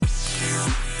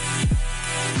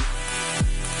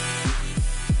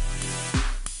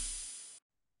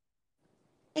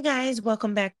Hey guys,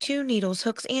 welcome back to Needles,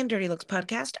 Hooks, and Dirty Looks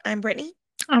podcast. I'm Brittany,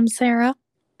 I'm Sarah.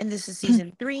 and this is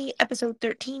season 3, episode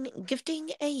 13, Gifting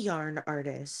a Yarn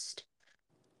Artist.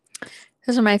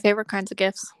 Those are my favorite kinds of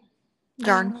gifts.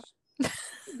 Yarn. Uh,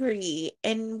 agree,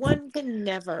 and one can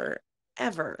never,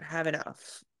 ever have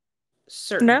enough, No.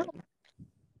 certainly.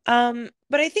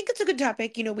 But I think it's a good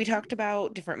topic. We talked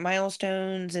about different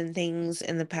milestones and things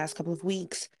in the past couple of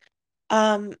weeks.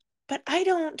 Um, but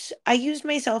I used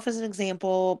myself as an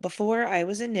example before. I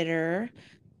was a knitter.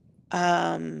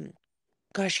 Um,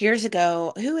 Gosh, years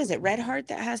ago. Who is it? Red Heart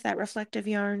that has that reflective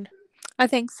yarn? I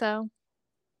think so.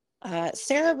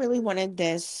 Sarah really wanted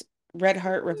this Red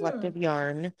Heart reflective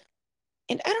yarn.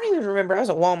 And I don't even remember. I was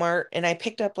at Walmart and I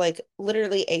picked up like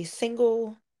literally a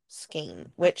single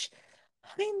skein, which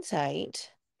hindsight,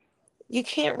 you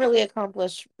can't really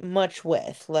accomplish much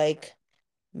with. Like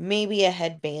maybe a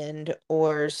headband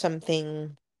or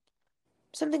something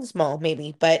small,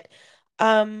 maybe. But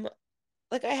um,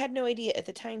 like I had no idea at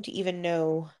the time to even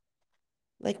know.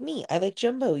 Like me, I like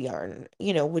jumbo yarn.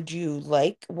 Would you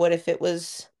like, what if it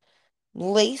was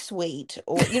lace weight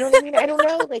or, you know what I mean? I don't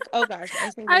know. Like, oh gosh, I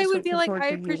say I those would sorts be of like, I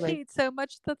torture you. Like, appreciate so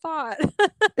much the thought.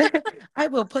 I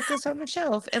will put this on the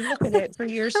shelf and look at it for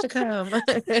years to come.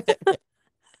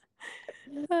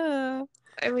 Oh,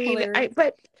 I mean, hilarious.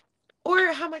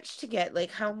 or how much to get?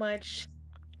 Like, how much?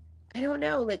 I don't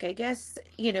know. Like, I guess,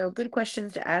 good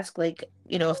questions to ask. Like,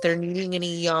 if they're needing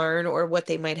any yarn or what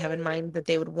they might have in mind that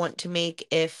they would want to make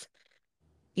if,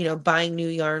 buying new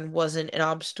yarn wasn't an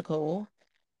obstacle.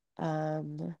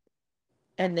 Um,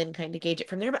 and then kind of gauge it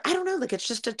from there. But I don't know, like it's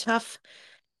just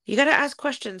you got to ask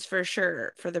questions for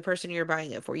sure for the person you're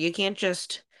buying it for. You can't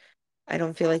just, I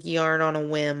don't feel like yarn on a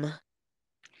whim.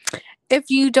 If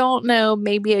you don't know,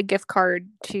 maybe a gift card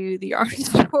to the yarn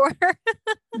store.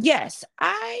 Yes,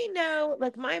 I know,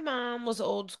 like my mom was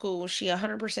old school. She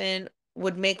 100%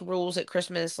 would make rules at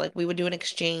Christmas. Like we would do an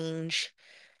exchange,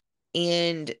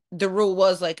 and the rule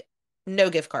was like no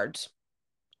gift cards.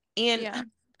 And Yeah.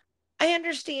 I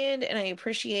understand and I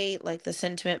appreciate like the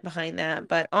sentiment behind that,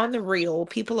 but on the real,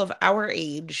 people of our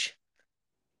age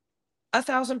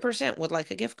 1,000% would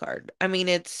like a gift card. I mean,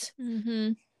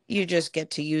 Mm-hmm. you just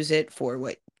get to use it for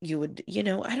what you would, I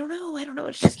don't know. I don't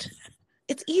know.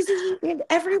 It's easy and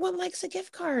everyone likes a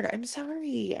gift card. I'm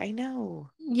sorry. I know.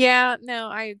 Yeah, no,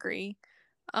 I agree.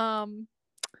 Um,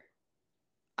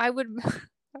 I would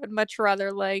I would much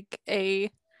rather like a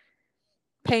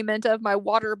payment of my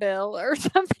water bill or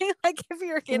something, like if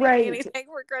you're getting me Right. anything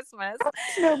for Christmas. How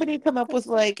has nobody come up with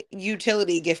like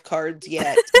utility gift cards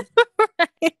yet?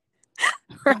 Right.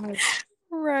 Gosh.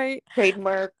 Right.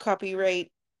 Trademark,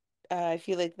 copyright. I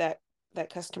feel like that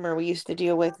customer we used to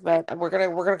deal with, but we're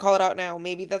gonna call it out now.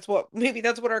 Maybe that's what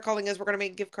our calling is. We're gonna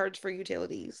make gift cards for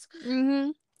utilities.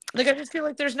 Mm-hmm. Like I just feel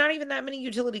like there's not even that many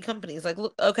utility companies. Like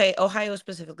look, okay, Ohio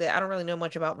specifically. I don't really know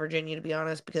much about Virginia to be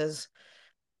honest because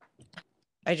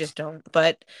I just don't.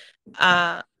 But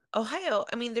uh Ohio,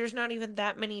 I mean, there's not even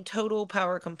that many total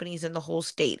power companies in the whole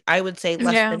state. I would say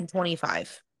less Yeah. than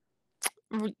 25.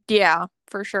 Yeah,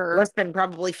 for sure. Less than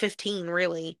probably 15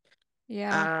 really.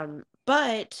 Yeah.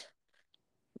 But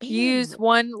You man, use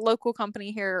one local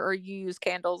company here or you use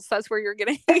candles. That's where you're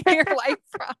getting your light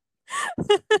from.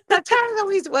 that's how it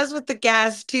always was with the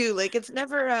gas too. Like it's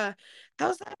never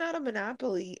how's that not a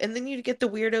monopoly? And then you get the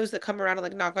weirdos that come around and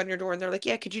like knock on your door and they're like,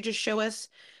 "Yeah, could you just show us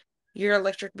your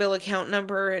electric bill account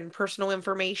number and personal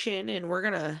information and we're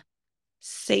gonna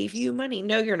save you money."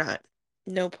 No, you're not.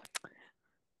 Nope,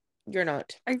 you're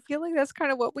not. I feel like that's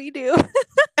kind of what we do,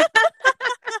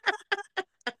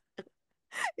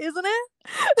 isn't it?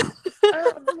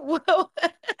 Well,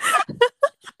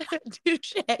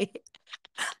 touche.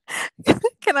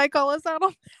 Can I call us out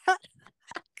on that?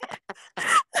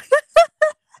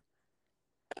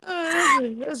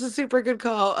 That's a super good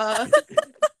call.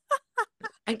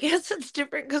 I guess it's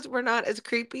different because we're not as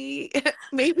creepy.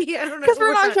 Maybe I don't Because know. we're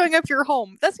We're not not. showing up to your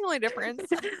home. That's the only difference.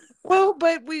 Well,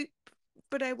 but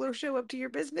I will show up to your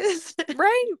business.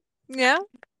 Right? Yeah.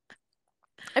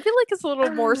 I feel like it's a little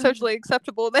more Um, socially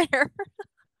acceptable there.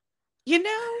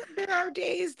 there are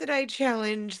days that I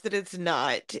challenge that it's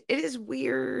not. It is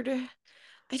weird.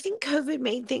 I think COVID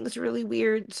made things really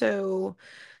weird. So,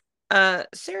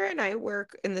 Sarah and I we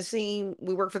work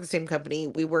for the same company.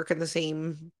 We work in the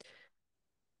same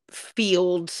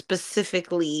field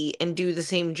specifically and do the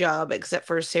same job, except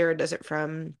for Sarah does it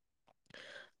from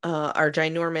our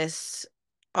ginormous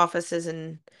offices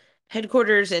and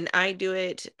headquarters, and I do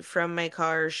it from my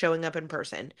car showing up in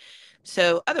person.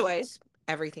 So otherwise,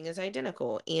 everything is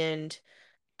identical. And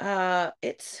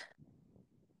it's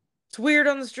It's weird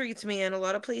on the streets, man. A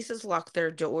lot of places lock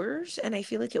their doors, and I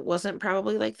feel like it wasn't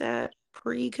probably like that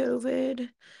pre-COVID.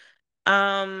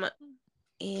 Um,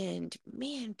 and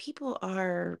man, people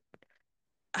are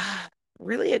uh,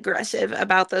 really aggressive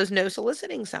about those no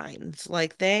soliciting signs.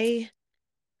 Like they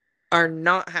are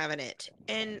not having it.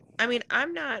 And I mean,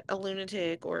 I'm not a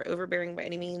lunatic or overbearing by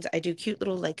any means. I do cute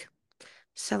little like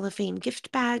cellophane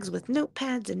gift bags with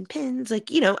notepads and pins, like,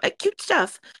 cute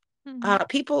stuff. Mhm.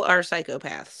 People are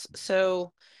psychopaths.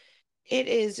 So it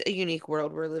is a unique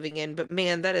world we're living in, but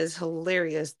man, that is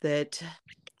hilarious that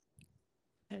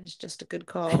is just a good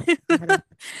call.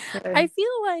 I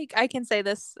feel like I can say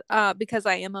this because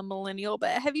I am a millennial,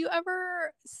 but have you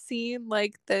ever seen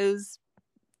like those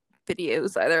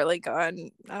videos either like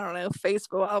on, I don't know,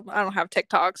 Facebook? I don't have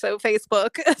TikTok, so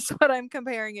Facebook is what I'm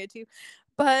comparing it to.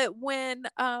 But when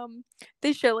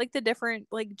they show like the different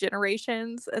like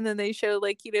generations, and then they show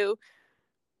like,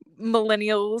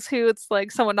 millennials who it's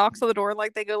like someone knocks on the door and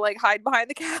like they go like hide behind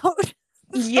the couch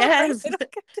so like Yes, they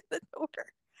don't get to the door.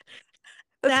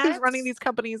 That's who's running that's these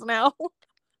companies now.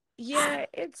 yeah,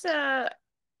 it's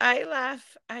I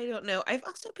laugh. I don't know. I've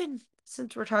also been,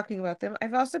 since we're talking about them,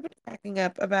 I've also been cracking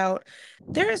up about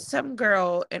there is some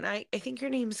girl, and I think her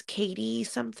name's Katie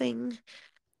something,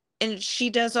 and she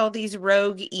does all these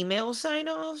rogue email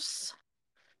sign-offs.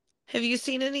 Have you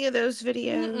seen any of those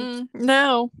videos? Mm-mm,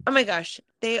 no. Oh my gosh,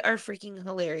 they are freaking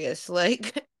hilarious.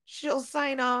 Like she'll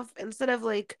sign off instead of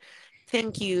like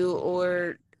thank you,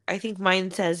 or I think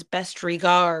mine says best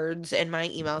regards in my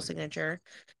email signature.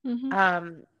 Mm-hmm.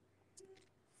 Um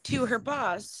to her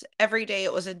boss, every day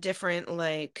it was a different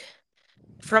like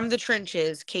from the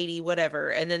trenches, Katie whatever.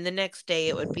 And then the next day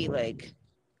it would be like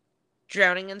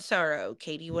drowning in sorrow,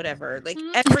 Katie whatever. Like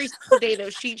every single day though,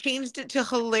 she changed it to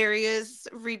hilarious,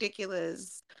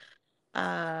 ridiculous.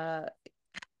 Uh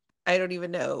I don't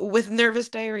even know. With nervous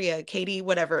diarrhea, Katie,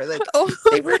 whatever. Like Oh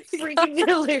they were my freaking god.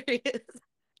 hilarious.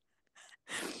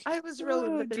 I was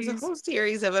rolling, Oh but there's a jeez. whole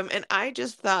series of them, and I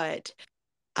just thought,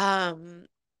 um,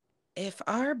 if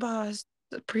our boss,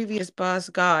 the previous boss,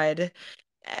 God,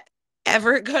 e-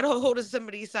 ever got a hold of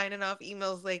somebody signing off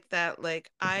emails like that,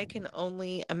 like I can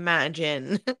only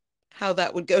imagine how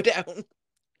that would go down.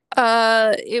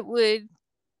 It would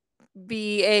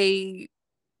be a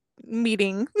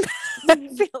meeting. I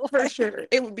feel For like. sure,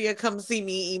 it would be a come see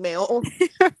me email.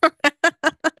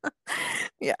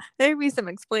 Yeah, there'd be some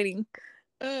explaining.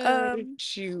 Oh Um,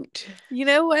 shoot. you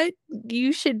know what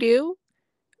you should do?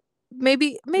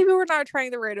 Maybe we're not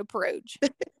trying the right approach.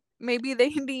 Maybe they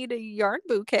need a yarn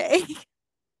bouquet.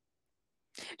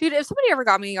 Dude, if somebody ever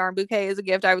got me a yarn bouquet as a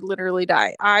gift, I would literally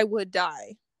die. I would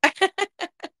die.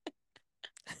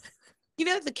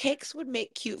 The cakes would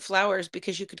make cute flowers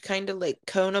because you could kind of like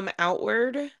cone them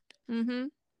outward. Mm-hmm.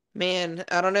 Man,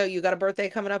 I don't know. You got a birthday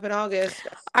coming up in August.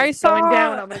 I It's going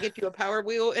down. saw I'm gonna get you a power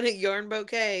wheel and a yarn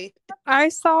bouquet. I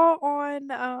saw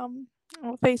on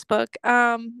Facebook,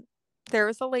 there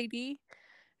was a lady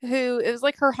who, it was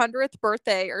like her 100th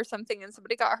birthday or something, and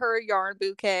somebody got her a yarn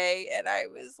bouquet, and I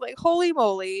was like, holy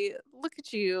moly, look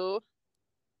at you.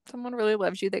 Someone really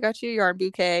loves you. They got you a yarn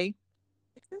bouquet.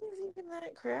 Who's even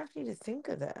that crafty to think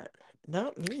of that?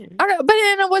 Not me. I don't know, but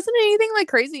and it wasn't anything like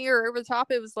crazy or over the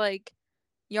top. It was like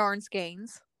yarn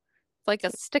skeins, like a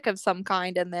stick of some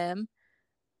kind in them.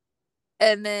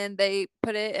 And then they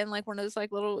put it in like one of those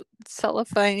like little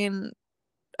cellophane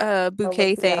I'll look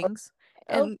bouquet it out. things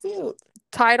Oh, and cute.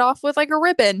 tied off with like a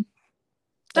ribbon.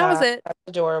 That was it. That's Not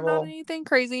adorable. anything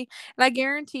crazy. And I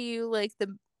guarantee you like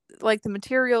the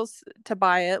materials to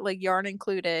buy it, like yarn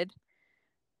included.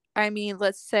 I mean,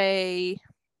 let's say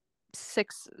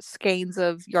 6 skeins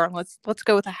of yarn. Let's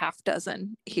go with a half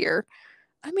dozen here.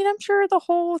 I mean, I'm sure the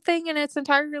whole thing in its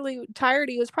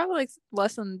entirety was probably like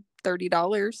less than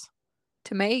 $30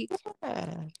 to make.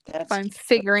 Yeah, If that's I'm cute.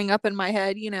 figuring up in my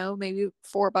head, maybe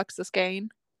 $4 a skein,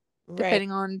 Right,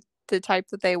 depending on the type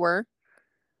that they were.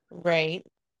 right.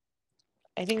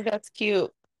 I think that's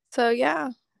cute. So yeah,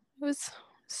 it was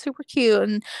super cute.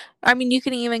 And I mean, you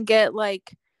can even get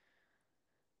like,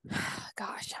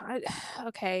 gosh,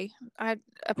 okay. I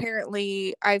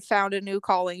apparently I found a new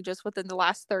calling just within the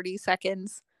last 30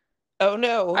 seconds. Oh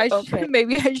no. I Okay. should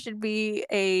maybe I should be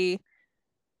a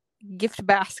gift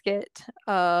basket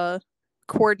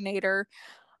coordinator.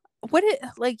 What it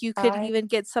like you could I even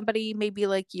get somebody maybe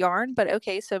like yarn, but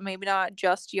okay, so maybe not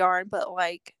just yarn, but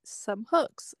like some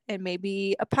hooks and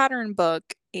maybe a pattern book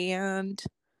and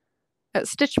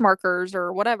stitch markers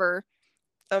or whatever.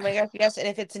 Oh my gosh, yes. And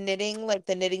if it's knitting, like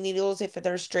the knitting needles, if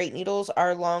they're straight needles,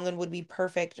 are long and would be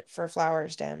perfect for flower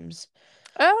stems.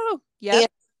 Oh, And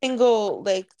yep. single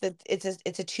like the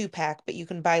it's a two pack, but you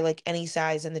can buy like any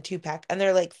size in the two pack, and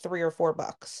they're like $3 or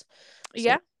 $4. So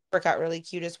Yeah, they work out really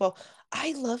cute as well.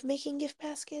 I love making gift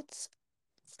baskets.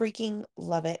 Freaking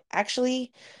love it.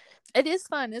 Actually, it is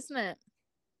fun, isn't it?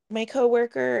 my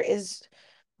coworker is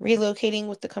relocating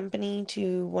with the company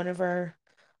to one of our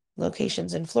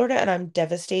locations in Florida, and I'm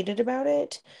devastated about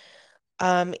it.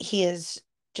 He is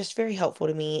just very helpful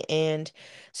to me, and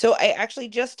so I actually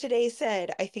just today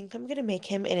said I think I'm gonna make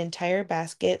him an entire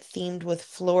basket themed with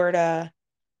Florida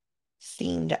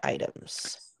themed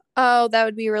items Oh, that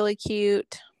would be really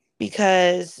cute.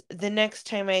 because the next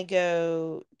time I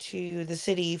go to the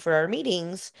city for our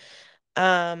meetings,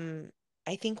 um,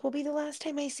 I think will be the last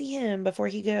time I see him before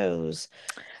he goes.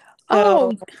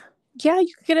 Oh, So, yeah,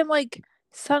 you could get him like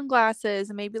sunglasses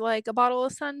and maybe like a bottle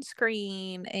of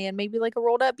sunscreen and maybe like a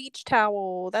rolled up beach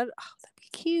towel. That'd be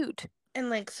cute. and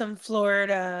like some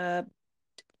Florida,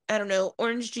 I don't know,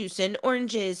 orange juice and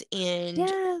oranges and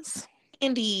Yes.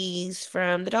 candies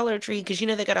from the Dollar Tree because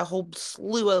they got a whole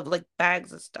slew of like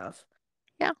bags of stuff.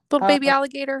 Yeah, little baby Uh,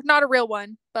 alligator, not a real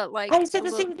one, but I like said a the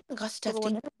same little thing, like a little stuffed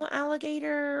one. animal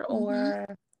alligator Mhm. or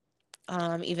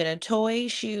even a toy,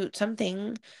 shoot,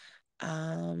 something.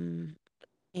 Um,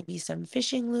 maybe some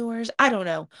fishing lures. I don't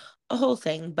know, a whole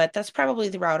thing, but that's probably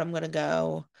the route I'm gonna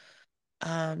go.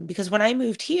 Because when I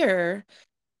moved here,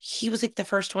 he was like the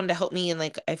first one to help me, and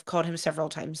like I've called him several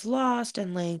times lost,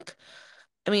 and like,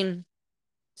 I mean,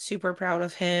 super proud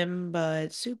of him,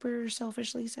 but super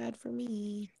selfishly sad for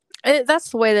me. That's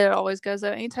the way that it always goes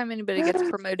though. Anytime anybody gets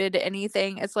promoted to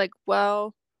anything, it's like,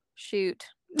 well, shoot.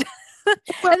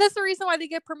 Well, And that's the reason why they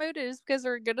get promoted is because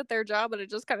they're good at their job, and it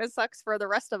just kind of sucks for the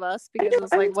rest of us I because know,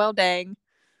 it's like, well, dang.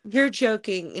 you're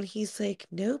joking. And he's like,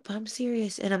 nope, I'm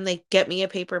serious. And I'm like, get me a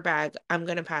paper bag. I'm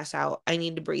gonna pass out. I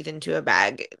need to breathe into a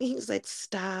bag. And he's like,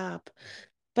 stop.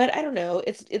 But I don't know.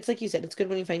 It's like you said, it's good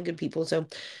when you find good people. So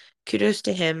kudos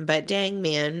to him. But dang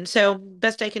man. So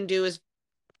best I can do is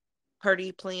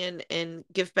party plan and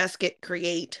gift basket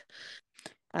create.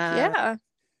 Uh, Yeah.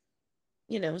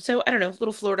 so I don't know,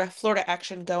 little Florida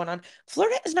action going on.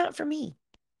 Florida is not for me.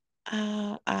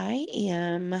 I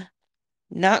am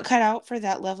not cut out for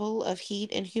that level of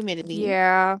heat and humidity.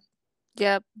 Yeah.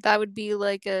 Yep. That would be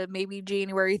like a maybe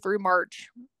January through March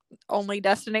only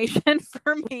destination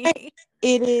for I- me.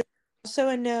 It is also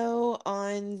a no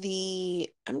on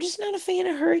I'm just not a fan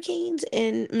of hurricanes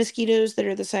and mosquitoes that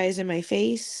are the size of my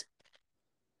face.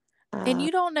 And Uh,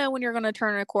 you don't know when you're going to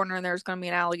turn a corner and there's going to be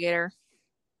an alligator.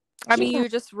 I mean, yeah, you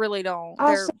just really don't. I'll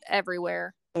They're say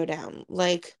everywhere. go down.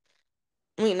 Like,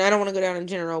 I mean, I don't want to go down in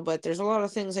general, but there's a lot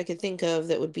of things I could think of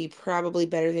that would be probably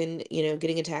better than,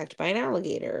 getting attacked by an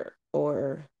alligator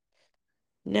or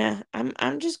nah,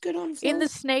 I'm just good on In Florida. the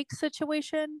snake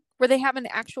situation where they have an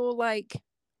actual like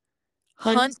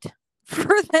Hunt hunt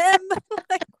for them,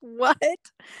 like what?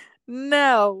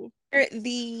 No.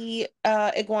 the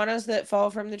iguanas that fall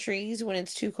from the trees when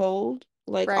it's too cold.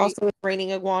 Like Right. also with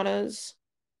raining iguanas.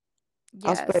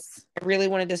 Also, Yes. I really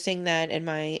wanted to sing that in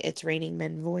my It's Raining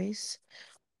Men voice.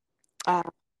 Uh,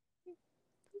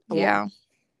 I won't, Yeah.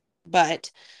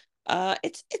 but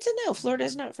it's a no. Florida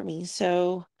is not for me.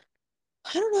 So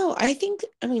I don't know.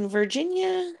 I mean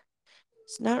Virginia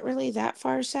is not really that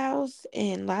far south.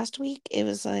 And last week it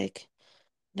was like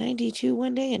 92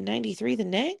 one day and 93 the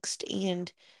next,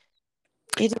 and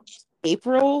it's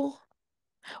April.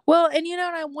 Well, and and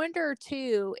I wonder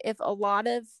too if a lot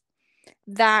of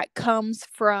that comes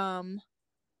from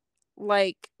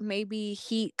like maybe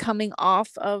heat coming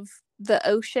off of the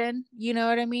ocean. You know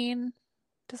what I mean?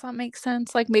 Does that make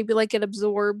sense? Like maybe like it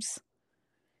absorbs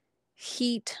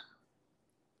heat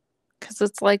because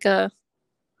it's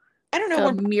I don't know.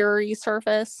 like a We're mirrory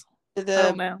surface. to I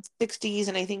don't the know. 60s,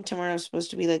 and I think tomorrow's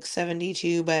supposed to be like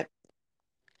 72. But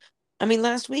I mean,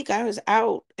 last week I was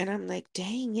out, and I'm like,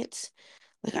 dang, it's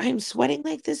like I'm sweating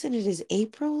like this, and it is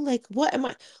April. Like, What am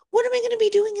I going to be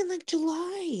doing in like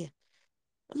July?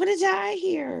 I'm gonna die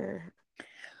here.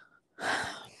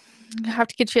 You have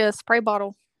to get you a spray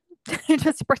bottle.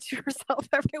 Just spray yourself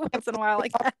every once in a while, I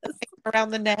guess.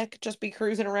 Around the neck, just be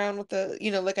cruising around with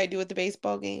like I do at the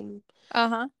baseball game. Uh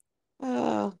huh.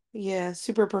 Oh, yeah,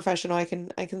 super professional. I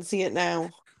can see it now.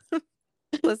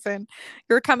 Listen,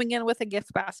 you're coming in with a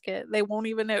gift basket. They won't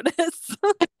even notice.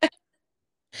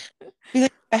 You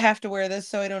think I have to wear this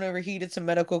so I don't overheat? It's a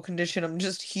medical condition. I'm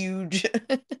just huge.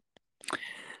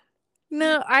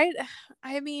 No,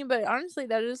 I mean, but honestly,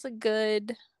 that's a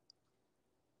good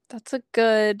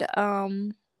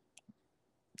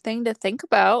thing to think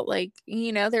about. Like,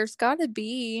 there's got to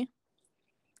be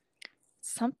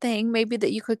something maybe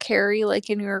that you could carry like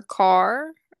in your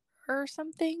car or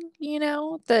something,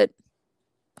 that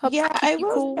helps Yeah, keep I you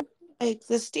will say, cool. like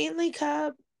the Stanley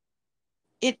Cup,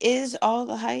 it is all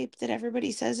the hype that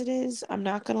everybody says it is. I'm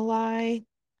not gonna lie.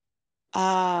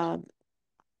 Um,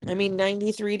 I mean,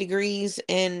 93 degrees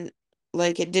and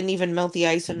like it didn't even melt the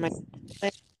ice in my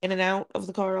in and out of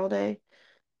the car all day.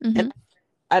 And Mm-hmm.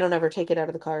 I don't ever take it out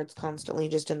of the car. It's constantly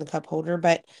just in the cup holder.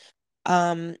 But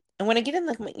and when I get in,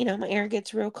 like my air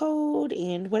gets real cold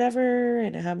and whatever,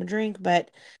 and I have a drink.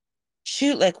 But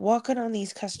shoot, like walking on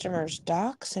these customers'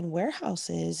 docks and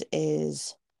warehouses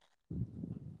is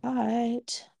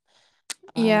hot.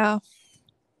 Uh, Yeah.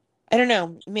 I don't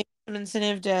know, maybe an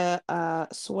incentive to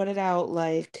sweat it out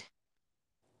like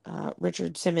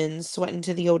Richard Simmons sweating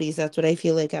to the oldies. That's what I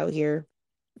feel like out here.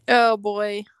 Oh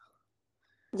boy,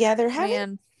 Yeah, they're having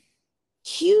man.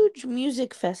 huge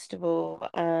music festival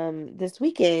this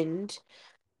weekend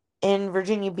in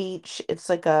Virginia Beach. It's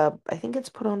like I think it's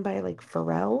put on by like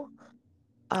Pharrell.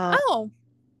 Um Oh,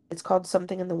 it's called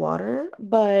Something in the Water,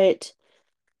 but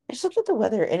I just looked at the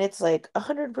weather and it's like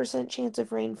 100% chance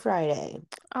of rain Friday,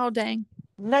 oh dang.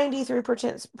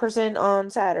 93% on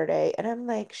Saturday, and I'm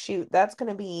like, shoot, that's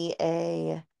gonna be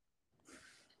a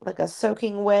like a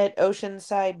soaking wet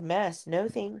oceanside mess. No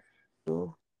thank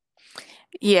you.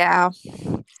 Yeah.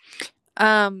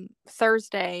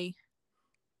 Thursday,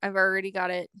 I've already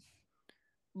got it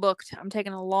booked. I'm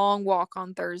taking a long walk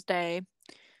on Thursday.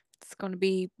 It's going to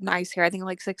be nice here. I think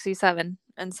like 67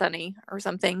 and sunny or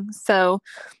something. So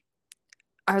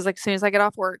I was like, as soon as I get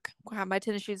off work, I'll have my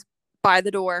tennis shoes by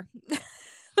the door.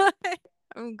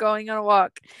 I'm going on a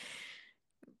walk.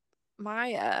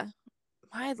 My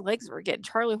legs were getting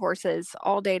Charlie horses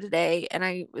all day today, and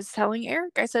I was telling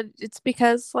Eric, I said it's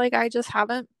because like I just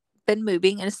haven't been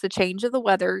moving, and it's the change of the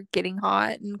weather, getting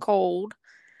hot and cold.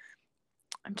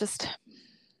 I'm just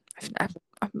I'm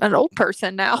an old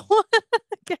person now.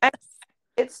 I I, guess.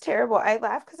 it's terrible. I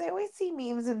laugh because I always see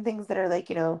memes and things that are like,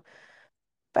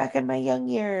 back in my young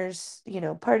years,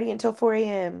 party until 4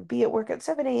 a.m., be at work at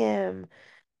 7 a.m.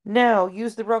 Now,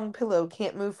 use the wrong pillow,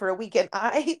 can't move for a weekend.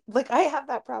 I have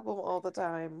that problem all the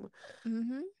time.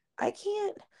 Mm-hmm. I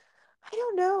can't, I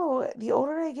don't know. The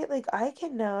older I get, like, I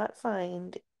cannot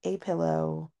find a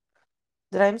pillow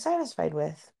that I'm satisfied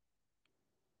with.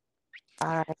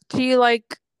 I, Do you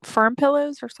like firm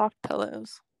pillows or soft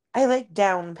pillows? I like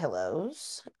down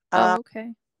pillows, Oh,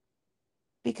 okay.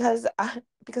 because I'm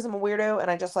a weirdo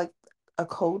and I just like a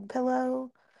cold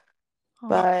pillow. Oh.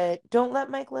 But don't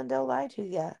let Mike Lindell lie to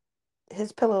you.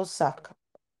 His pillows suck.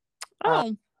 Uh,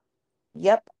 Oh.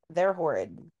 yep, they're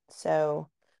horrid. So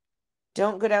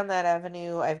don't go down that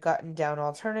avenue. I've gotten down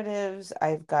alternatives.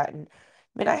 I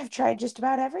mean, I have tried just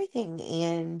about everything,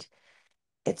 and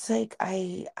it's like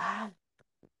I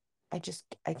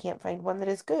can't find one that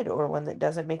is good or one that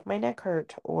doesn't make my neck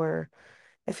hurt, or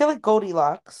I feel like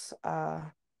Goldilocks,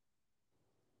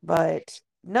 but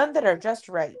none that are just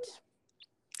right.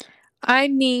 I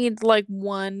need like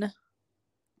one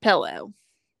pillow.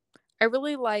 I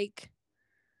really like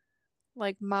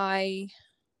my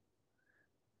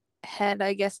head,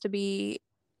 I guess, to be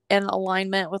in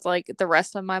alignment with like the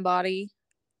rest of my body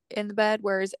in the bed,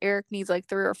 whereas Eric needs like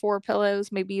 3 or 4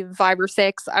 pillows, maybe even 5 or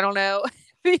 6. I don't know if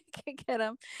he can get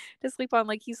him to sleep on.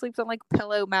 Like he sleeps on like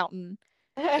Pillow Mountain,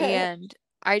 and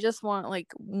I just want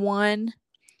like one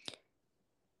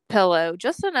pillow,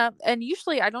 just enough. And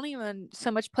usually I don't even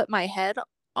so much put my head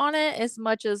on it as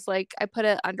much as like I put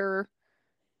it under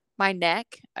my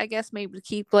neck, I guess, maybe to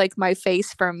keep like my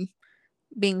face from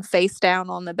being face down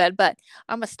on the bed. But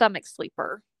I'm a stomach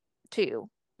sleeper too.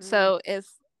 Mm, So if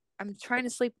I'm trying to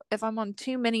sleep, if I'm on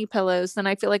too many pillows, then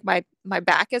I feel like my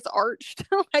back is arched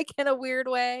like in a weird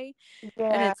way, and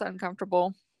yeah, it's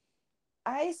uncomfortable.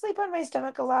 I sleep on my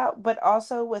stomach a lot, but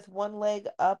also with one leg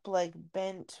up, like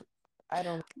bent. I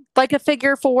don't. Like a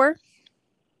figure four.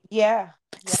 Yeah,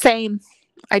 yeah. Same.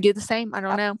 I do the same. I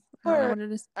don't know. I don't know Or what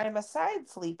it is. I'm a side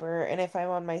sleeper, and if I'm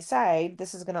on my side,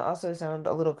 this is gonna also sound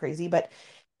a little crazy, but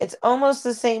it's almost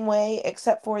the same way,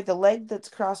 except for the leg that's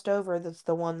crossed over, that's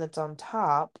the one that's on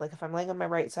top. Like if I'm laying on my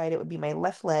right side, it would be my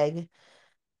left leg.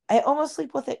 I almost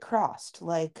sleep with it crossed,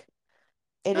 like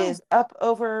it Oh, is up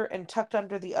over and tucked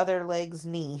under the other leg's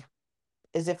knee,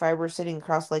 as if I were sitting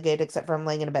cross-legged, except for I'm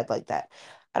laying in a bed like that.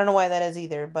 I don't know why that is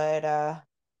either, but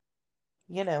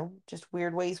just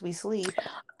weird ways we sleep.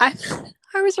 I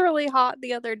I was really hot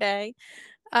the other day.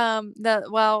 The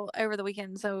well over the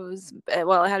weekend, so it was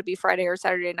well, it had to be Friday or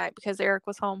Saturday night because Eric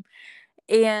was home,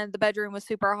 and the bedroom was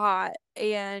super hot,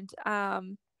 and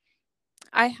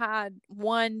I had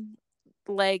one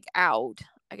leg out,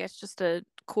 I guess, just to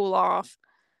cool off,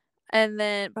 and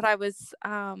then but I was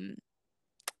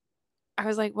I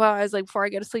was like, before I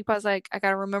go to sleep, I was like, I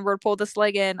gotta remember to pull this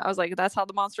leg in. I was like, that's how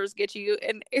the monsters get you.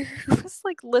 And it was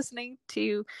like listening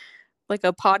to like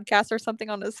a podcast or something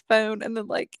on his phone, and then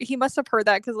like he must have heard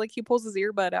that because like he pulls his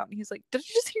earbud out and he's like, "Did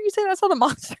you just hear you say that's how the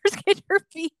monsters get your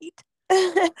feet?"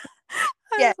 I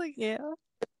Yeah, was like, "Yeah."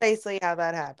 basically how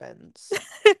that happens.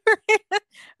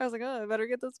 I was like, "Oh, I better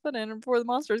get this foot in before the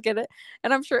monsters get it."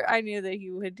 And I'm sure I knew that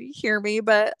he would hear me,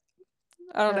 but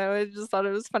I don't Uh, know. I just thought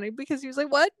it was funny because he was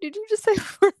like, "What did you just say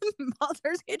before the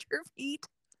monsters get your feet?"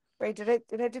 Wait, did I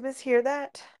mishear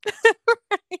that?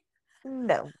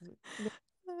 No.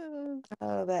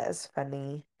 Oh, that is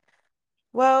funny.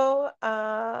 Well,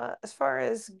 as far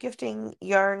as gifting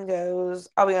yarn goes,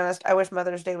 I'll be honest, I wish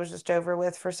Mother's Day was just over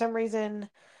with. For some reason,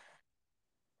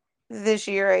 this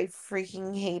year I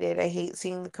freaking hate it. I hate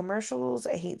seeing the commercials.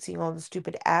 I hate seeing all the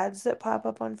stupid ads that pop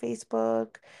up on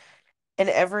Facebook. And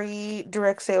every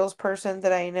direct salesperson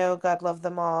that I know, God love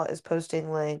them all, is posting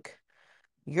like,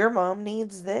 your mom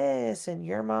needs this and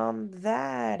your mom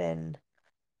that. And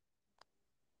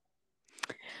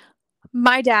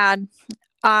My dad,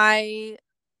 I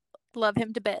love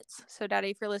him to bits. So,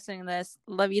 Daddy, if you're listening to this,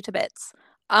 love you to bits.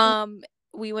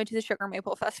 We went to the Sugar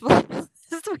Maple Festival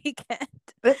this weekend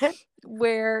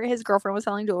where his girlfriend was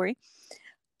selling jewelry.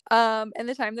 And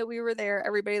the time that we were there,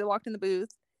 everybody that walked in the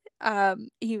booth,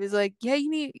 he was like, "Yeah, you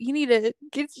need to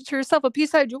get yourself a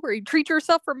piece of jewelry. Treat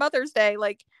yourself for Mother's Day."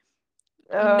 Like,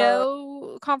 uh,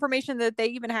 no confirmation that they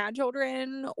even had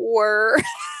children or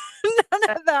none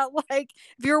of that. Like,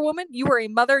 if you're a woman, you are a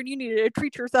mother and you need to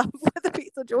treat yourself with a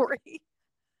piece of jewelry.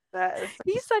 that is,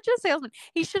 He's such a salesman.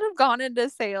 He should have gone into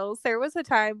sales. There was a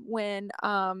time when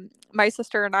my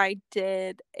sister and I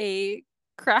did a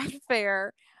craft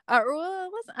fair. Well,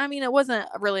 it wasn't, I mean, it wasn't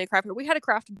really a craft fair. We had a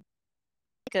craft,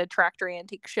 like a tractor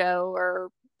antique show or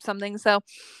something. So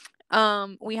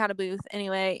we had a booth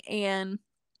anyway, and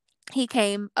he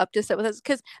came up to sit with us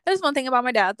because there's one thing about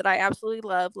my dad that I absolutely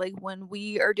love. Like when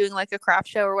we are doing like a craft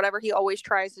show or whatever, he always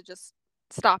tries to just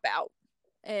stop out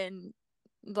and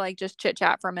like just chit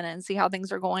chat for a minute and see how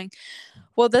things are going.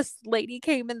 Well, this lady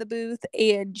came in the booth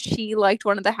and she liked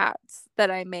one of the hats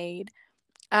that I made.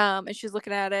 And she's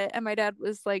looking at it, and my dad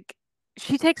was like,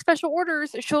 "She takes special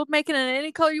orders. She'll make it in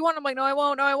any color you want." I'm like, "No, I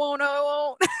won't. No, I won't. No,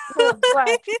 I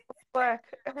black, black.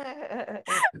 won't."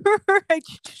 Right.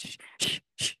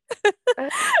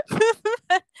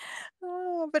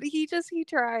 Oh, but he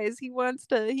tries. He wants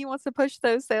to push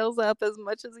those sales up as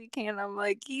much as he can. I'm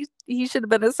like, he should have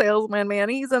been a salesman, man.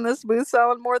 He's in this booth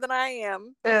selling more than I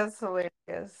am. That's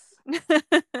hilarious.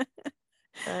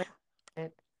 Uh,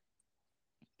 But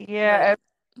Yeah,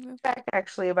 back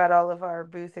actually about all of our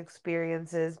booth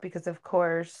experiences because, of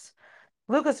course,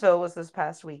 Lucasville was this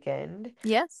past weekend,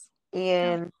 yes.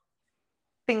 Yeah. and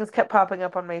things kept popping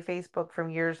up on my Facebook from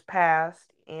years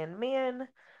past. And man,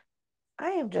 I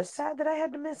am just sad that I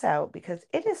had to miss out because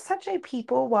it is such a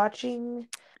people watching.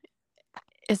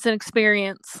 It's an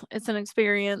experience. It's an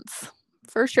experience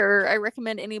for sure. I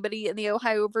recommend anybody in the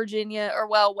Ohio, Virginia, or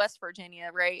well, West Virginia,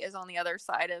 right, is on the other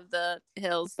side of the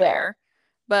hills Yeah. there.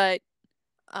 But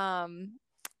um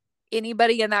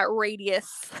anybody in that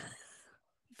radius, I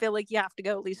feel like you have to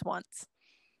go at least once.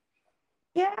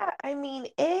 Yeah, I mean,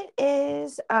 it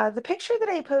is the picture that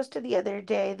I posted the other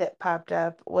day that popped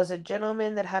up was a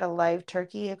gentleman that had a live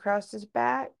turkey across his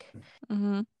back,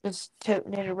 Mm-hmm. just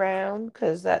toting it around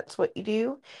because that's what you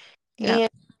do. Yeah. And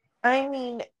I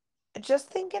mean, just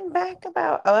thinking back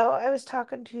about, oh, I was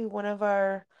talking to one of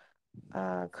our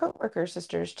coworker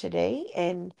sisters today,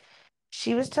 and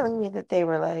she was telling me that they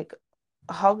were like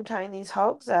hog tying these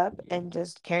hogs up and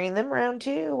just carrying them around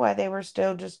too while they were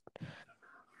still just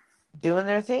doing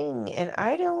their thing. And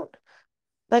I don't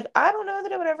know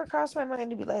that it would ever cross my mind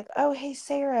to be like, oh, hey,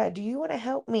 Sarah, do you want to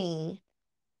help me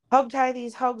hog tie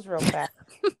these hogs real fast?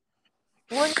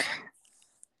 One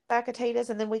bag of potatoes,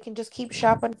 and then we can just keep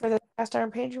shopping for the cast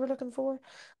iron pans you were looking for.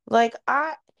 Like,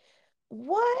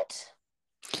 what?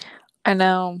 I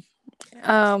know.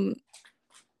 Um,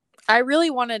 I really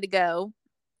wanted to go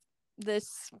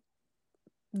this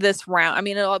this round. I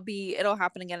mean, it'll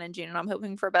happen again in June, and I'm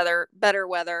hoping for better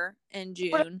weather in What?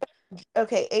 June,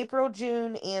 Okay, April,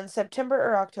 June, and September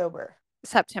or October?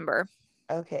 September.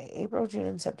 Okay, April, June,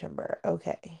 and September.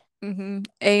 Okay.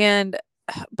 And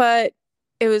but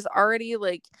it was already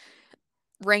like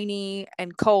rainy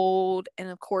and cold, and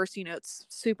of course, it's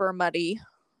super muddy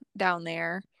down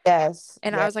there. Yes,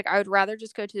 And I yes. was like, I would rather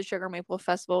just go to the Sugar Maple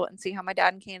Festival and see how my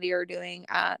dad and Candy are doing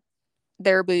at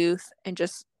their booth and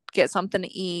just get something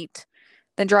to eat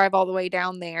than drive all the way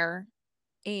down there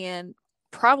and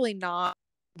probably not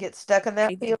Get stuck in that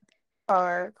anything. field.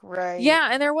 park, right, Yeah,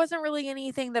 and there wasn't really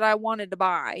anything that I wanted to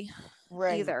buy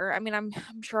right. either. I mean, I'm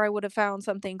sure I would have found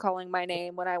something calling my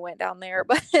name when I went down there,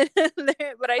 but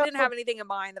but I didn't have anything in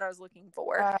mind that I was looking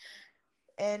for. Uh,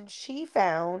 and she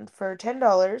found for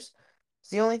 $10, it's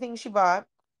the only thing she bought.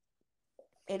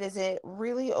 It is a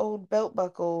really old belt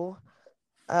buckle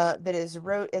that is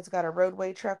it's got a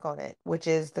roadway truck on it, which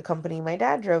is the company my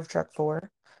dad drove truck for.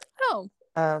 Oh,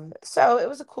 So it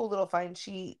was a cool little find.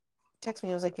 She texted me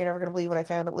and was like, "You're never gonna believe what I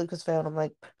found at Lucasfilm." I'm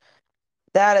like,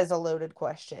 that is a loaded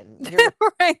question. You're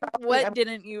right. probably What I'm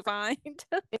didn't you find?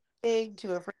 big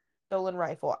to a freaking stolen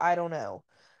rifle. I don't know.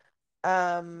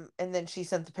 And then she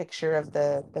sent the picture of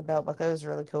the belt buckle. It was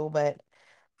really cool, but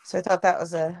so I thought that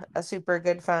was a super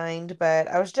good find. But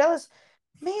I was jealous,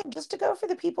 man, just to go for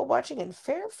the people watching in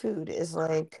fair food is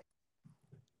like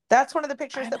that's one of the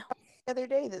pictures I that know. popped the other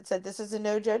day that said this is a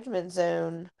no judgment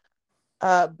zone,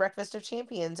 breakfast of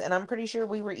champions. And I'm pretty sure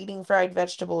we were eating fried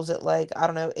vegetables at like, I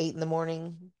don't know, 8 in the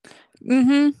morning.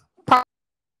 Mm-hmm.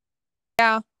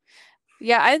 Yeah.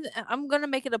 Yeah, I'm gonna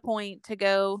make it a point to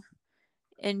go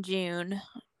in June.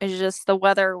 It's just the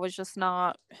weather was just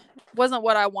not wasn't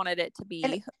what I wanted it to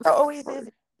And it be. always For, is.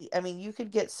 I mean, you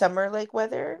could get summer like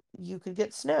weather, you could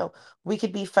get snow. We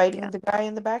could be fighting yeah. the guy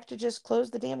in the back to just close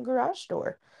the damn garage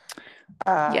door.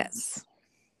 Uh, Yes.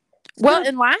 it's Well, gonna be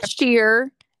and last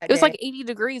year that it was day, like 80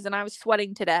 degrees and I was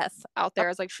sweating to death out there. I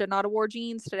was like, should not have wore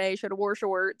jeans today. Should have wore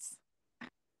shorts.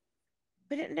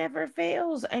 but it never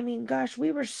fails. I mean, gosh,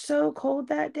 we were so cold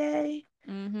that day.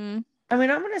 Mm-hmm. I mean,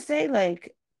 I'm gonna say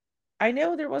like I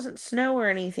know there wasn't snow or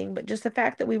anything, but just the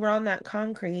fact that we were on that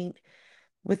concrete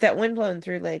with that wind blowing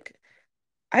through, like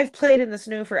I've played in the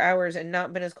snow for hours and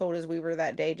not been as cold as we were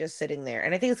that day just sitting there.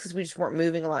 And I think it's because we just weren't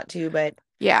moving a lot too, but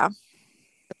Yeah.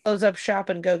 close up shop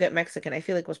and go get Mexican, I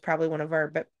feel like was probably one of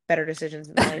our better decisions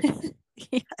in life.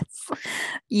 Yes.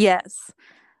 Yes.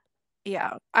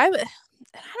 Yeah. I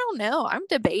don't know. I'm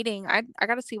debating. I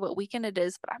got to see what weekend it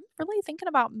is, but I'm really thinking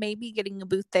about maybe getting a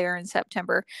booth there in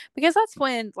September because that's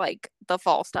when like the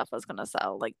fall stuff is going to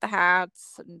sell, like the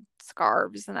hats and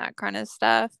scarves and that kind of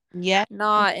stuff, Yeah.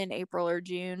 not in April or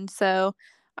June. So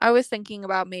I was thinking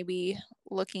about maybe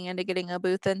looking into getting a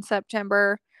booth in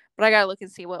September, but I got to look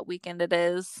and see what weekend it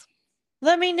is.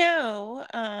 Let me know.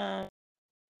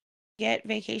 Get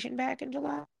vacation back in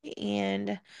July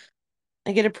and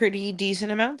I get a pretty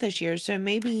decent amount this year. So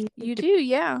maybe You do,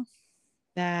 yeah.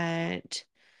 that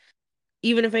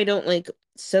even if I don't like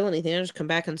sell anything, I'll just come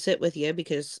back and sit with you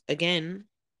because again,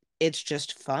 it's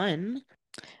just fun.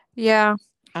 Yeah.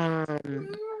 Um,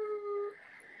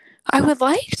 I would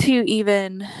like to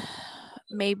even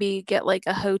maybe get like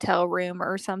a hotel room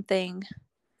or something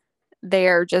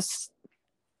there just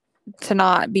to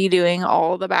not be doing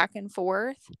all the back and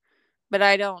forth. But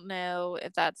I don't know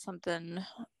if that's something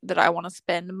that I want to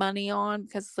spend money on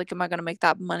because it's like, am I going to make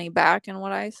that money back in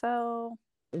what I sell?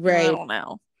 I right, don't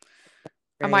know.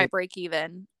 I right. might break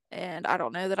even, and I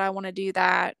don't know that I want to do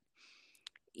that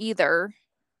either.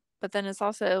 But then it's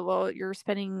also, well, you're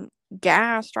spending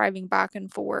gas driving back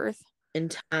and forth In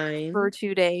for time.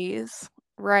 2 days.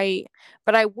 Right.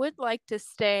 But I would like to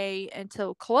stay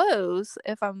until close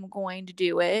if I'm going to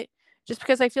do it, just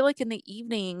because I feel like in the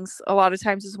evenings, a lot of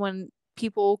times is when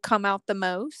people come out the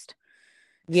most.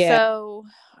 Yeah, So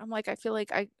I'm like, I feel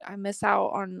like I miss out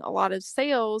on a lot of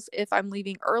sales if I'm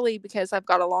leaving early because I've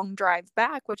got a long drive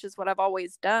back, which is what I've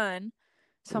always done.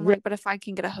 So I'm right. like, but if I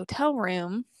can get a hotel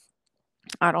room,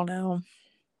 I don't know.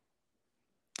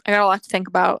 I got a lot to think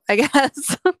about, I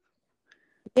guess.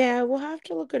 Yeah, we'll have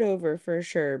to look it over for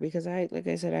sure because like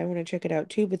I said, I want to check it out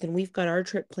too. But then we've got our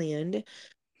trip planned,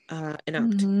 in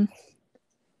October. hmm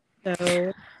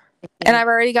So, I And think, I've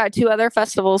already got two other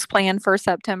festivals planned for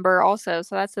September also.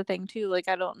 So that's the thing too. Like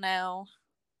I don't know.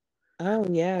 oh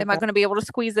yeah, Am I God, going to be able to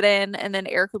squeeze it in? And then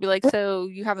Eric would be like, "So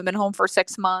you haven't been home for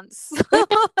 6 months?"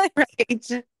 Like,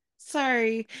 right.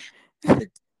 Sorry,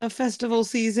 it's a festival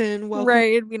season. Welcome.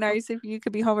 right. It'd be nice if you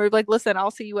could be home. Or like, listen,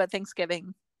 I'll see you at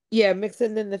Thanksgiving. Yeah,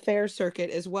 mixing in the fair circuit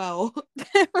as well.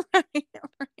 Right.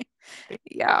 Right.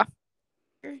 Yeah.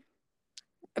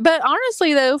 But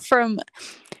honestly, though, from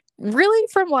really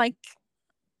from like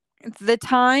the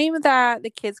time that the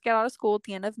kids get out of school at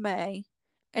the end of May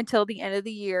until the end of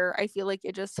the year, I feel like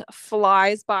it just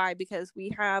flies by because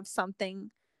we have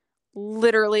something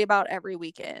literally about every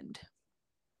weekend.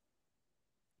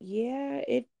 Yeah,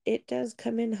 it does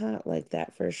come in hot like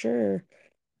that for sure.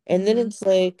 And then Mm-hmm. it's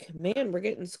like, man, we're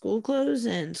getting school clothes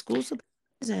and school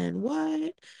supplies and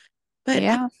what? But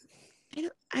Yeah.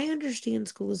 I understand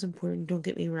school is important, don't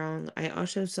get me wrong. I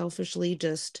also selfishly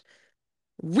just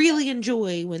really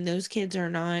enjoy when those kids are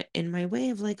not in my way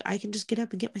of like I can just get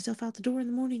up and get myself out the door in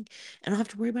the morning and I don't have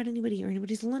to worry about anybody or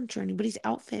anybody's lunch or anybody's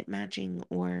outfit matching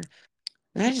or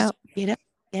I just Yep. get up,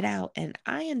 get out, and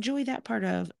I enjoy that part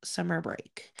of summer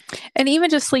break. And even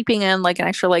just sleeping in like an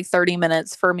extra like 30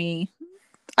 minutes for me,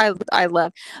 I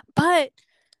love. But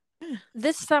Yeah.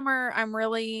 this summer I'm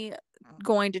really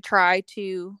going to try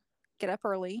to get up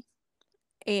early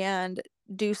and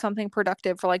do something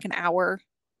productive for like an hour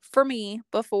for me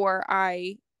before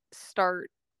I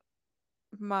start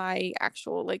my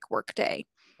actual like work day.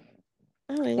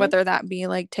 Oh, I like Whether that be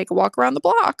like take a walk around the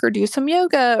block or do some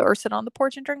yoga or sit on the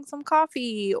porch and drink some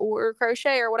coffee or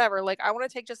crochet or whatever. Like I want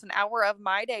to take just an hour of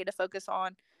my day to focus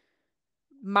on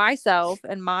myself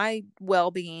and my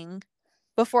well-being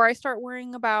before I start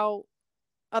worrying about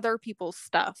other people's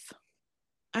stuff.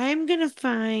 I'm gonna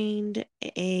find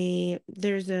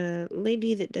there's a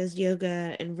lady that does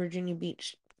yoga in Virginia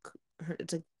Beach.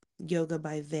 It's a yoga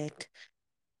by Vic.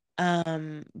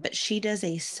 But she does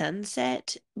a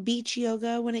sunset beach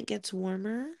yoga when it gets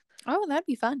warmer. Oh, that'd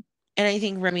be fun. And I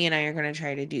think Remy and I are gonna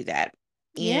try to do that.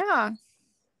 And Yeah.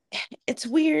 it's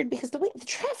weird because the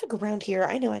traffic around here,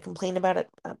 I know I complain about it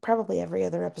probably every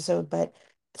other episode, but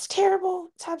it's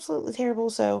terrible. It's absolutely terrible.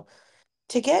 So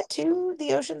to get to the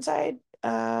Oceanside,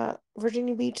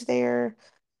 Virginia Beach there,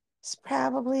 it's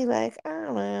probably like, I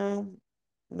don't know,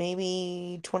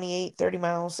 maybe 28, 30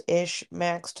 miles ish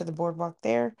max to the boardwalk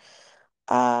there.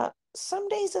 Some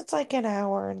days it's like an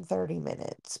hour and 30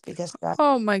 minutes because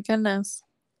Oh my goodness.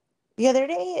 the other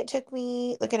day it took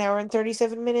me like an hour and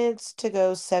 37 minutes to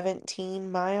go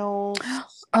 17 miles.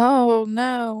 Oh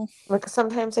no. Like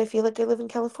sometimes I feel like I live in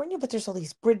California, but there's all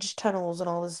these bridge tunnels and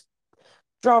all this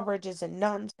drawbridges and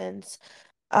nonsense.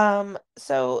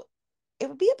 So it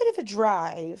would be a bit of a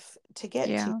drive to get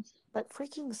to, Yeah. but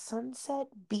freaking Sunset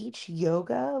Beach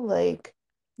Yoga, like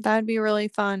That'd be really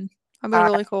fun. That'd be I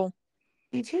really cool.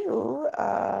 do too.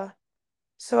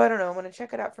 So I don't know. I'm gonna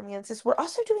check it out from Yansis. We're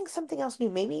also doing something else new.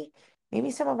 Maybe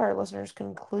some of our listeners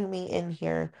can clue me in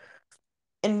here.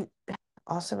 And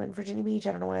also in Virginia Beach,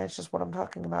 I don't know why it's just what I'm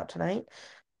talking about tonight.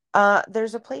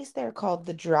 There's a place there called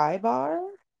the Dry Bar,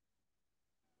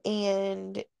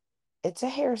 and it's a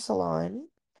hair salon,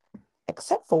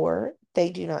 except for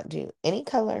they do not do any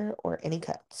color or any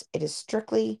cuts. It is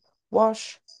strictly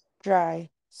wash, dry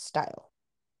style.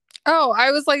 Oh,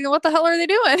 I was like, what the hell are they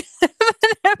doing?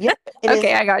 Yep, it is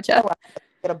Okay, I gotcha. blowout.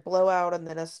 Get a blowout and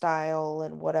then a style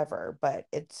and whatever, but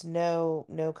it's no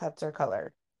cuts or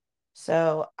color.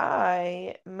 So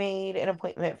I made an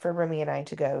appointment for Remy and I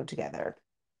to go together.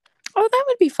 Oh, that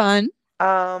would be fun.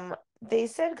 They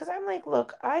said, because I'm like,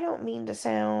 look, I don't mean to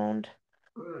sound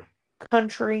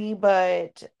country,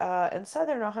 but in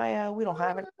Southern Ohio, we don't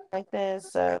have anything like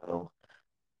this. So,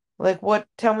 like,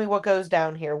 tell me what goes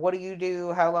down here. What do you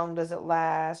do? How long does it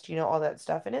last? All that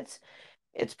stuff. And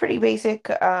it's pretty basic.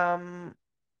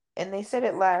 And they said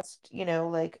it lasts,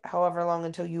 like however long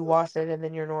until you wash it and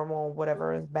then your normal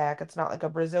whatever is back. It's not like a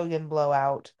Brazilian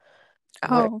blowout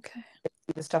where Oh, okay.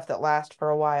 the stuff that lasts for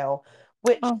a while,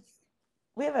 which Oh,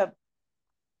 we have a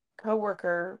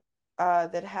coworker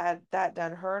that had that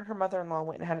done. Her and her mother-in-law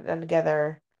went and had it done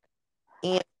together,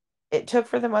 and it took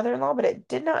for the mother-in-law, but it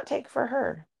did not take for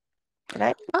her. And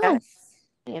I oh, had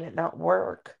and it not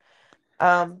work.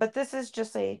 But this is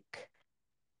just like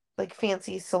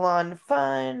fancy salon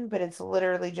fun, but it's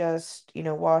literally just,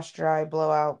 wash, dry,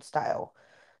 blowout style.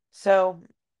 So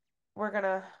we're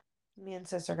gonna, me and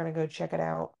sis are gonna go check it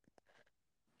out.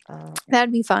 Uh,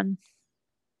 that'd be fun.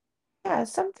 yeah,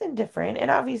 something different, and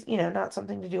obviously, not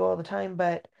something to do all the time,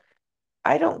 but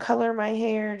I don't color my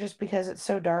hair just because it's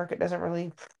so dark. It doesn't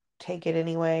really take it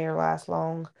anyway or last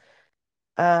long.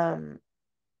 Um,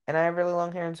 and I have really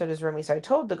long hair, and so does Remy. So I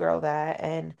told the girl that,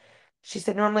 and she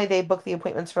said normally they book the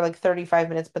appointments for like 35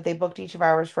 minutes, but they booked each of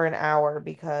ours for an hour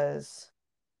because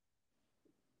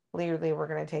clearly we're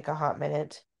gonna take a hot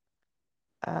minute.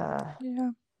 Uh,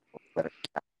 Yeah. literally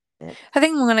a minute. I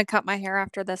think I'm gonna cut my hair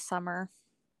after this summer.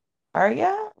 Are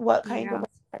ya? What kind of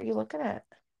Yeah. are you looking at?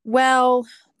 Well,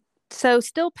 so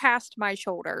still past my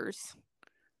shoulders,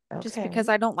 just because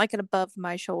Okay. I don't like it above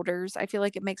my shoulders. I feel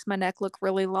like it makes my neck look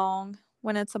really long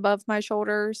when it's above my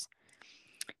shoulders.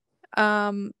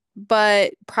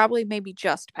 But probably maybe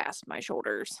just past my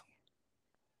shoulders.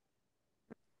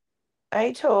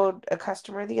 I told a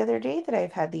customer the other day that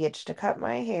I've had the itch to cut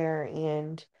my hair,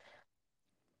 and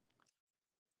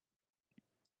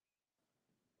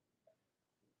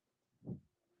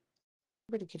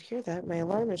everybody could hear that. My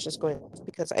alarm is just going off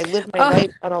because I live my Oh,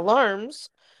 life on alarms.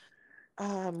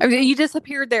 I mean, you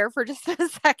disappeared there for just a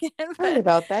second, Sorry but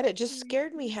about that. It just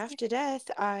scared me half to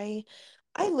death. I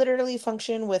I literally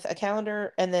function with a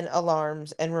calendar and then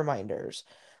alarms and reminders.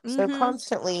 So Mm-hmm.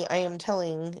 constantly I am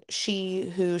telling she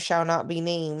who shall not be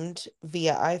named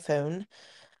via iPhone,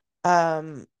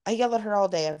 I yell at her all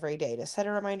day, every day to set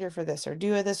a reminder for this or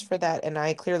do this for that, and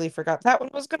I clearly forgot that one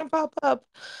was gonna pop up.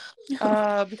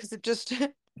 Because it just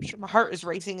I'm sure my heart is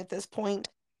racing at this point.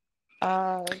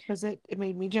 Because it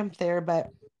made me jump there,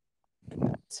 but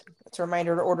it's a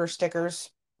reminder to order stickers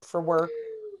for work.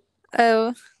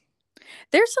 Oh,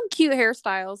 there's some cute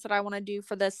hairstyles that I want to do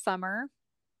for this summer.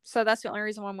 So that's the only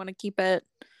reason why I'm going to keep it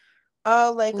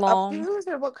Like long. updos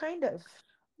or what kind of?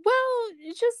 Well,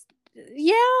 it's just,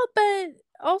 yeah, but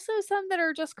also some that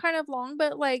are just kind of long,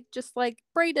 but like just like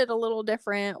braided a little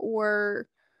different, or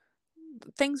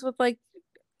things with like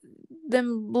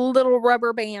them little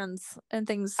rubber bands and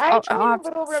things. I tried I'll a have to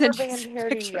little rubber send you band some hairdo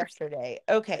pictures. yesterday.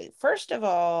 Okay, first of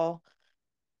all,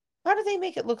 how do they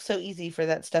make it look so easy for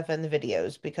that stuff in the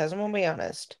videos? Because I'm gonna be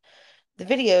honest, the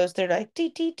videos they're like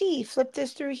D, flip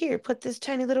this through here, put this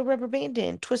tiny little rubber band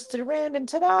in, twist it around, and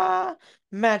ta-da!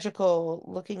 Magical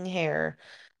looking hair.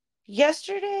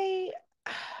 Yesterday,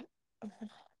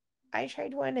 I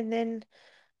tried one and then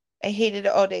I hated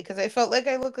it all day because I felt like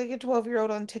I looked like a 12-year-old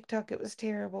on TikTok. It was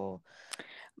terrible.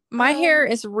 My hair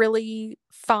Um, is really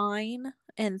fine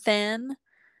and thin.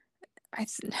 I,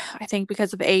 I think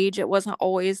because of age, it wasn't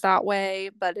always that way,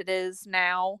 but it is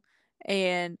now.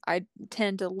 And I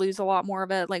tend to lose a lot more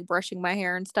of it, like brushing my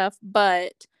hair and stuff.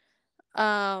 But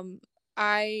um,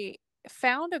 I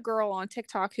found a girl on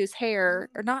TikTok whose hair,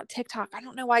 or not TikTok, I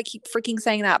don't know why I keep freaking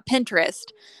saying that, Pinterest.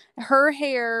 Her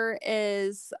hair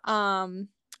is,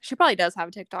 she probably does have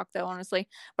a TikTok though, honestly.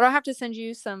 But I'll have to send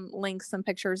you some links, some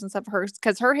pictures and stuff of hers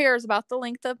because her hair is about the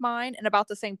length of mine and about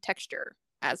the same texture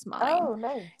as mine, oh,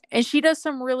 nice. and she does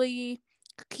some really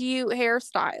cute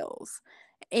hairstyles.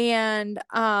 And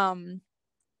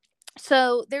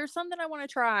so there's something I want to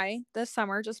try this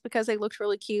summer just because they looked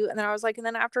really cute. And then I was like, and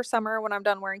then after summer, when I'm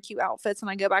done wearing cute outfits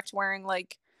and I go back to wearing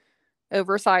like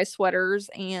oversized sweaters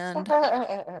and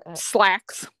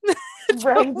slacks to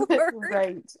Right, work,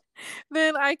 right.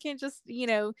 then I can just,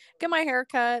 get my hair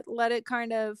cut, let it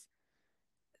kind of,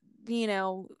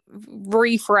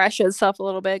 refresh itself a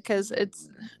little bit because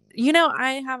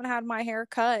I haven't had my hair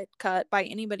cut by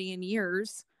anybody in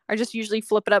years. I just usually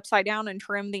flip it upside down and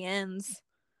trim the ends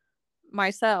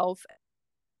myself.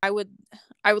 I would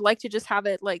I would like to just have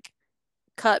it like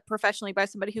cut professionally by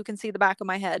somebody who can see the back of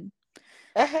my head,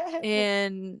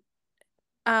 and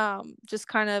just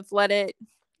kind of let it,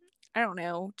 I don't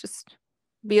know, just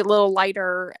be a little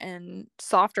lighter and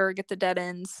softer, get the dead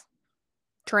ends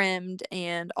trimmed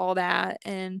and all that,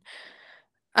 and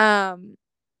um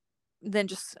then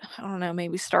just, I don't know,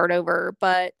 maybe start over.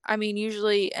 But I mean,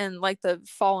 usually in like the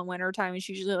fall and winter time, it's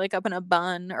usually like up in a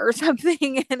bun or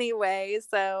something anyway.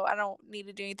 So I don't need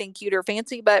to do anything cute or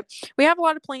fancy. But we have a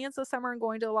lot of plans this summer and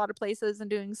going to a lot of places and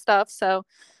doing stuff. So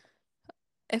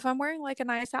if I'm wearing like a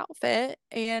nice outfit,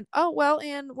 and oh well,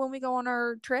 and when we go on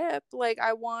our trip, like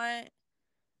I want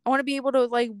to be able to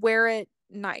like wear it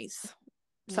nice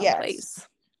Yes, someplace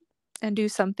and do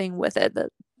something with it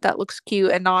that looks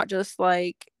cute and not just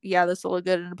like, yeah, this will look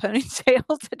good in a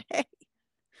ponytail today.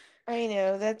 I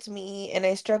know that's me, and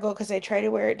I struggle because I try to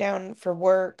wear it down for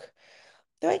work.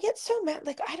 Though I get so mad,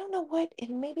 like I don't know what,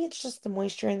 and maybe it's just the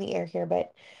moisture in the air here,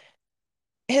 but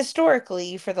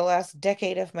historically, for the last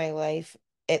decade of my life,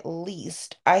 at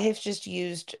least, I have just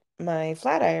used my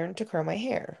flat iron to curl my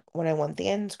hair when I want the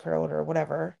ends curled or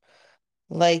whatever.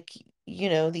 Like,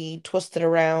 the twisted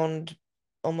around,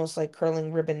 almost like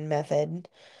curling ribbon method.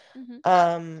 Mm-hmm.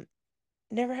 Um,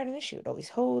 Never had an issue. It always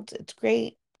holds. It's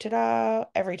great. Ta-da,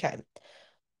 every time.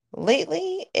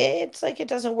 Lately, it's like it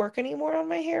doesn't work anymore on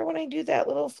my hair when I do that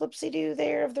little flipsy-do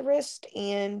there of the wrist,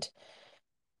 and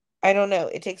I don't know,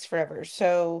 it takes forever.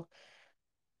 So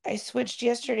I switched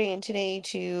yesterday and today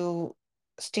to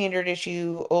standard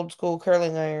issue old school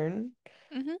curling iron.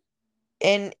 Mm-hmm.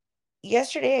 And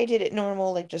yesterday I did it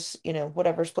normal, like just,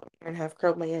 whatever, split my hair in half,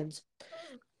 curled my ends.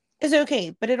 It's okay,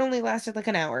 but it only lasted like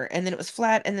an hour, and then it was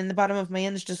flat, and then the bottom of my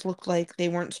ends just looked like they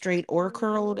weren't straight or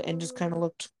curled and just kind of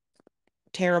looked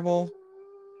terrible.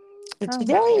 But Oh.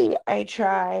 today I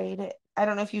tried, I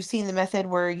don't know if you've seen the method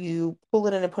where you pull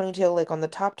it in a ponytail like on the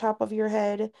top of your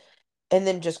head and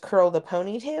then just curl the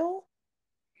ponytail.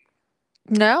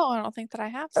 No, I don't think that I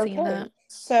have seen Okay. that.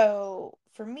 So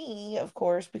for me, of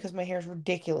course, because my hair is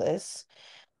ridiculous,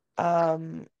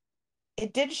 um,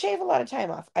 it did shave a lot of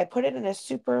time off. I put it in a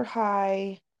super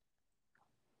high,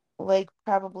 like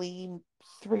probably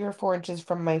 3 or 4 inches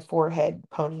from my forehead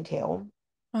ponytail.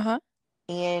 Uh-huh.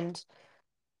 And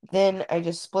then I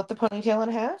just split the ponytail in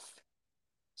half.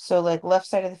 So like left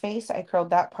side of the face, I curled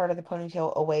that part of the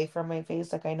ponytail away from my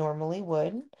face like I normally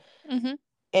would. Mm-hmm.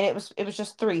 And it was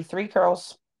just three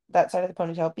curls, that side of the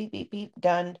ponytail, beep, beep, beep,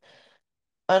 done.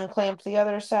 Unclamped the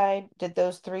other side, did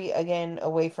those three again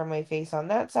away from my face on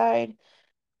that side,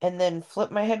 and then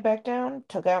flipped my head back down,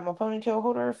 took out my ponytail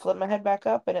holder, flipped my head back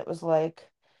up, and it was like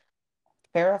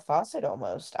Farrah Fawcett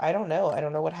almost. I don't know. I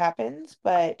don't know what happens,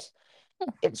 but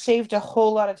it shaved a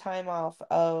whole lot of time off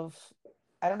of,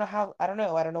 I don't know how, I don't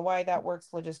know. I don't know why that works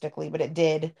logistically, but it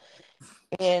did.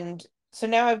 And so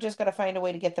now I've just got to find a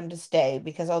way to get them to stay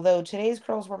because although today's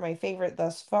curls were my favorite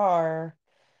thus far,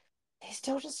 they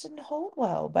still just didn't hold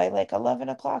well. By like 11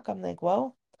 o'clock, I'm like,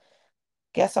 well,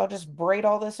 guess I'll just braid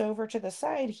all this over to the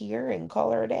side here and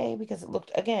call her a day because it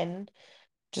looked, again,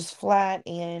 just flat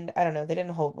and I don't know, they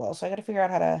didn't hold well. So I got to figure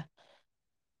out how to,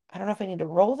 I don't know if I need to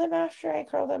roll them after I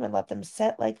curl them and let them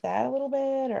set like that a little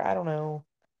bit, or I don't know.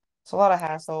 It's a lot of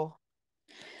hassle.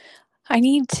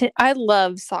 I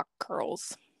love sock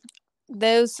curls.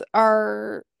 Those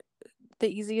are the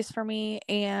easiest for me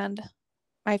and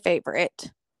my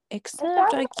favorite. I Except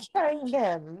thought I about trying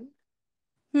them.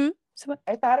 hmm. So what?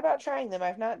 I thought about trying them.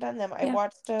 I've not done them. I Yeah.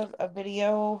 watched a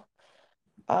video,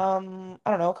 I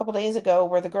don't know, a couple days ago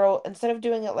where the girl, instead of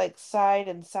doing it like side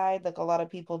and side, like a lot of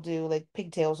people do, like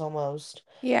pigtails almost,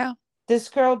 Yeah. this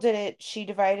girl did it. She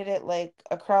divided it like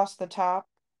across the top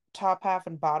half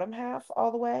and bottom half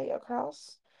all the way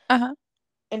across, Uh-huh.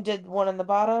 and did one on the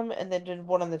bottom and then did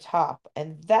one on the top.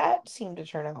 And that seemed to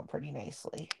turn out pretty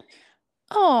nicely.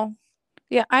 Oh,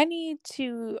 yeah, I need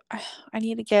to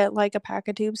get like a pack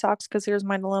of tube socks because here's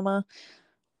my dilemma.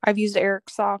 I've used Eric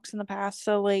socks in the past,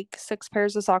 so like 6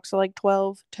 pairs of socks are like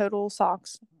 12 total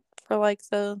socks for like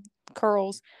the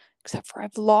curls. Except for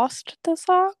I've lost the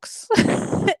socks.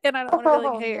 And I don't want to be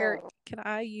like, Oh hey Eric, no. can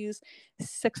I use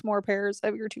 6 more pairs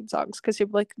of your tube socks? Because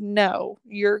you'd be like, no,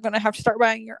 you're gonna have to start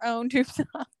buying your own tube socks.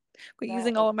 Quit That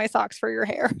using all of my socks for your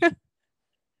hair.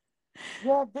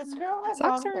 yeah, this girl had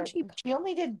Socks long aren't hair. cheap. She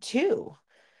only did two.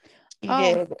 She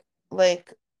Oh. did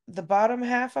like the bottom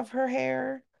half of her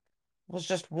hair was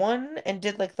just one and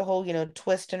did like the whole,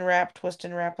 twist and wrap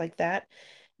like that.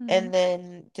 Mm-hmm. And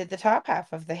then did the top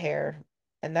half of the hair.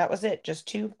 And that was it, just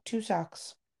two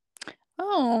socks.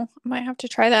 Oh, I might have to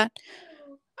try that.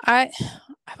 I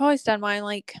I've always done mine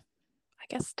like I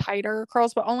guess tighter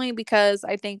curls, but only because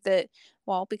I think that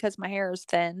because my hair is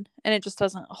thin and it just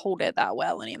doesn't hold it that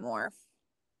well anymore.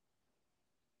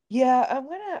 Yeah,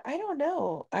 I don't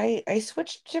know. I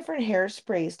switched different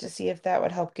hairsprays to see if that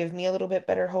would help give me a little bit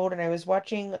better hold. And I was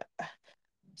watching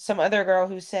some other girl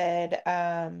who said,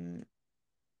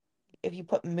 if you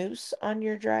put mousse on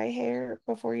your dry hair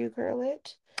before you curl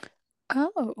it,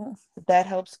 Oh. that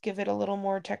helps give it a little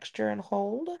more texture and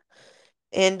hold.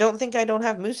 And don't think I don't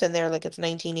have mousse in there like it's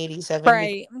 1987 because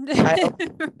Right. I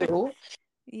do.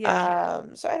 Yeah.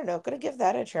 So I don't know, gonna give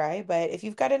that a try. But if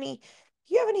you have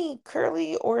any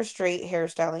curly or straight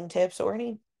hairstyling tips or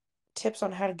any tips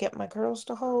on how to get my curls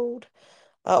to hold,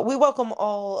 we welcome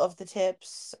all of the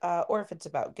tips, or if it's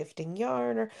about gifting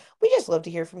yarn, or we just love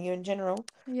to hear from you in general.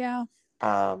 Yeah.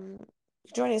 Um,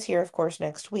 Join us here, of course,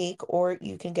 next week, or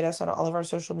you can get us on all of our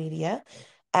social media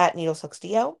at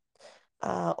NeedleSucksDL.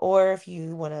 Or if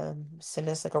you want to send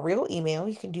us like a real email,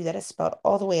 you can do that. It's spelled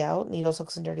all the way out,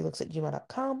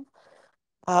 needlesucksanddirtylooks@gmail.com.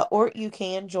 Or you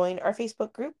can join our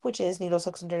Facebook group, which is Needles,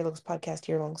 Hooks, and Dirty Looks Podcast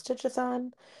Year Long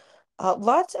Stitchathon.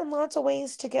 Lots and lots of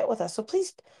ways to get with us. So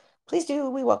please do.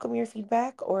 We welcome your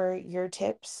feedback or your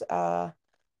tips,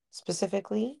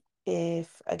 specifically.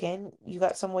 If, again, you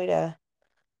got some way to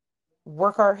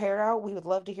work our hair out, we would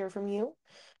love to hear from you.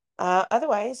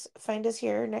 Otherwise, find us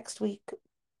here next week.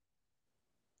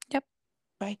 Yep.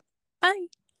 Bye. Bye.